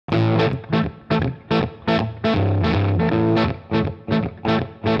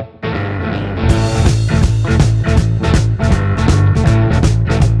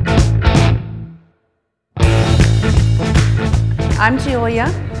I'm Julia.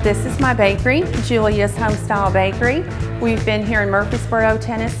 This is my bakery, Julia's Homestyle Bakery. We've been here in Murfreesboro,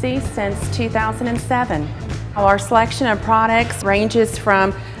 Tennessee since 2007. Our selection of products ranges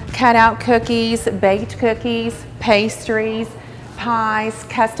from cutout cookies, baked cookies, pastries, pies,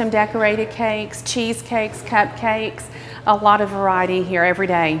 custom decorated cakes, cheesecakes, cupcakes, a lot of variety here every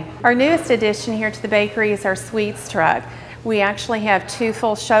day. Our newest addition here to the bakery is our sweets truck. We actually have two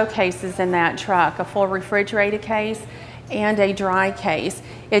full showcases in that truck, a full refrigerated case and a dry case.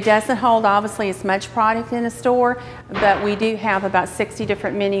 It doesn't hold obviously as much product in the store, but we do have about 60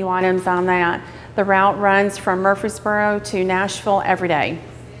 different menu items on that. The route runs from Murfreesboro to Nashville every day.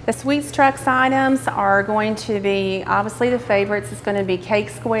 The sweets truck's items are going to be, obviously the favorites, it's going to be cake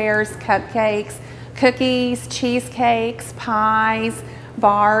squares, cupcakes, cookies, cheesecakes, pies,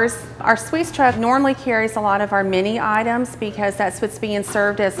 bars. Our sweets truck normally carries a lot of our mini items because that's what's being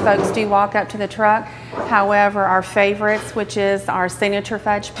served as folks do walk up to the truck. However, our favorites, which is our signature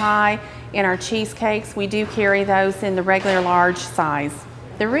fudge pie and our cheesecakes, we do carry those in the regular large size.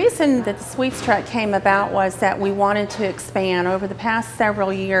 The reason that the sweets truck came about was that we wanted to expand. Over the past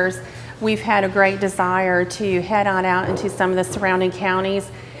several years, we've had a great desire to head on out into some of the surrounding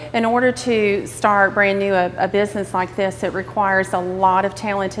counties. In order to start brand new a business like this, it requires a lot of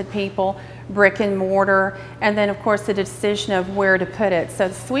talented people, brick and mortar, and then of course the decision of where to put it. So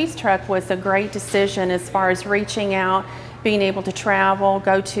the sweets truck was a great decision as far as reaching out, being able to travel,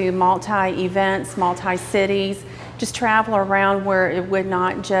 go to multi-events, multi-cities, just travel around where it would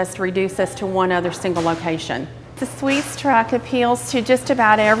not just reduce us to one other single location. The sweets truck appeals to just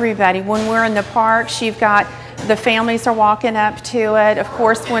about everybody. When we're in the parks, you've got the families are walking up to it. Of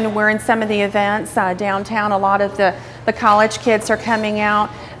course, when we're in some of the events downtown, a lot of the college kids are coming out.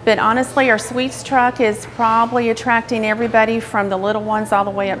 But honestly, our sweets truck is probably attracting everybody from the little ones all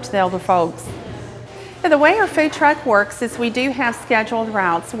the way up to the older folks. The way our food truck works is we do have scheduled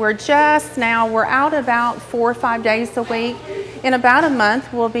routes. We're out about 4 or 5 days a week. In about a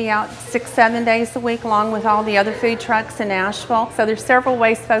month, we'll be out 6, 7 days a week along with all the other food trucks in Nashville. So there's several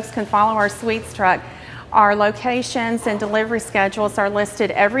ways folks can follow our sweets truck. Our locations and delivery schedules are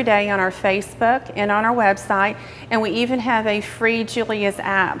listed every day on our Facebook and on our website, and we even have a free Julia's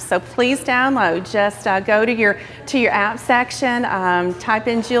app. So please download. Just go to your app section, type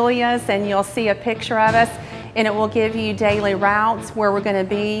in Julia's, and you'll see a picture of us, and it will give you daily routes, where we're going to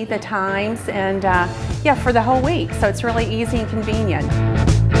be, the times, and yeah, for the whole week. So it's really easy and convenient.